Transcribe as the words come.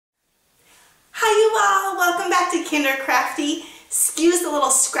Crafty Kinder Crafty. Excuse the little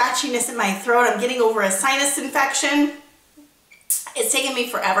scratchiness in my throat. I'm getting over a sinus infection. It's taken me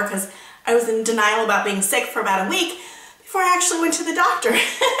forever because I was in denial about being sick for about a week before I actually went to the doctor.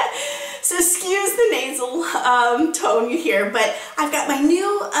 So excuse the nasal tone you hear, but I've got my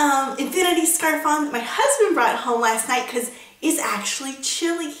new infinity scarf on that my husband brought home last night because it's actually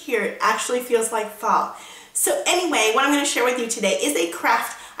chilly here. It actually feels like fall. So anyway, what I'm going to share with you today is a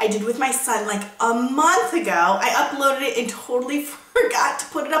craft I did with my son like a month ago. I uploaded it and totally forgot to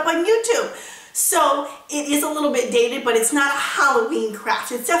put it up on YouTube. So it is a little bit dated, but it's not a Halloween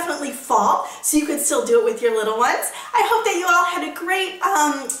craft. It's definitely fall, so you can still do it with your little ones. I hope that you all had a great,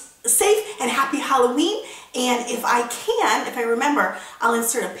 safe and happy Halloween. And if I remember, I'll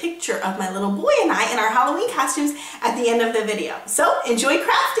insert a picture of my little boy and I in our Halloween costumes at the end of the video. So enjoy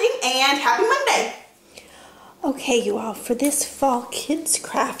crafting and happy Monday. Okay, you all, for this fall kids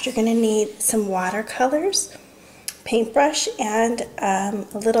craft, you're going to need some watercolors, paintbrush, and a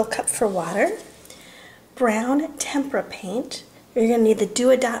little cup for water, brown tempera paint. You're going to need the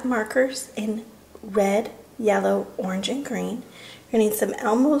do-a-dot markers in red, yellow, orange, and green. You're going to need some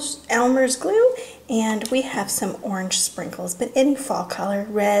Elmer's glue, and we have some orange sprinkles, but any fall color,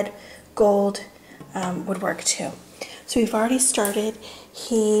 red, gold, would work too. So we've already started.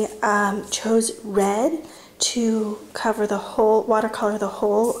 He chose red to cover the whole, watercolor the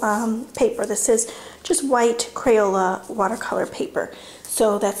whole paper. This is just white Crayola watercolor paper.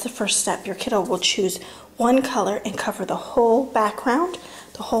 So that's the first step. Your kiddo will choose one color and cover the whole background,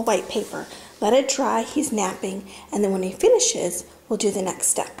 the whole white paper. Let it dry, he's napping, and then when he finishes, we'll do the next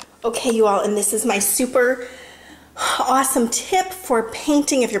step. Okay, you all, and this is my super awesome tip for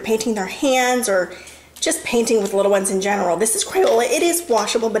painting, if you're painting their hands or just painting with little ones in general. This is Crayola. It is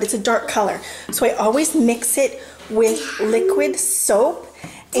washable, but it's a dark color. So I always mix it with liquid soap,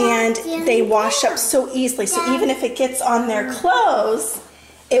 and they wash up so easily. So even if it gets on their clothes,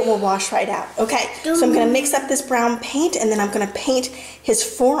 it will wash right out. Okay, so I'm going to mix up this brown paint, and then I'm going to paint his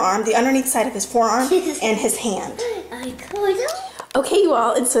forearm, the underneath side of his forearm, and his hand. Okay, you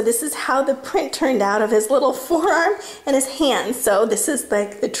all, and so this is how the print turned out of his little forearm and his hand. So this is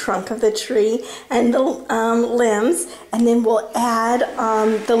like the trunk of the tree and the limbs, and then we'll add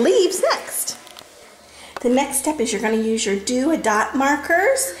the leaves next. The next step is you're going to use your do-a-dot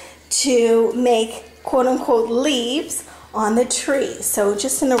markers to make quote-unquote leaves on the tree. So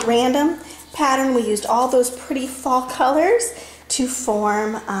just in a random pattern, we used all those pretty fall colors to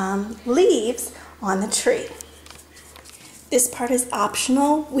form leaves on the tree. This part is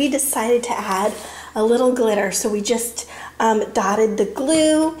optional. We decided to add a little glitter, so we just dotted the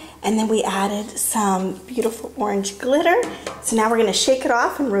glue, and then we added some beautiful orange glitter. So now we're going to shake it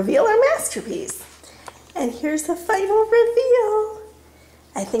off and reveal our masterpiece. And here's the final reveal.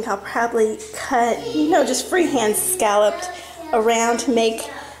 I think I'll probably cut, you know, just freehand scalloped around to make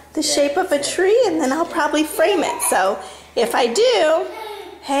the shape of a tree, and then I'll probably frame it. So if I do,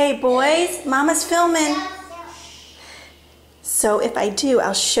 hey boys, Mama's filming. So if I do,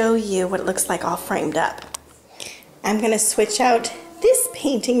 I'll show you what it looks like all framed up. I'm going to switch out this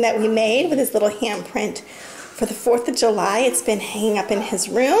painting that we made with his little handprint for the 4th of July. It's been hanging up in his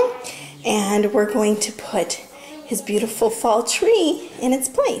room, and we're going to put his beautiful fall tree in its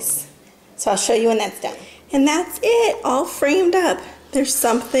place. So I'll show you when that's done. And that's it, all framed up. There's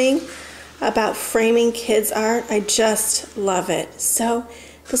something about framing kids' art. I just love it. So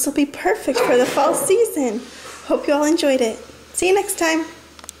this will be perfect for the fall season. Hope you all enjoyed it. See you next time.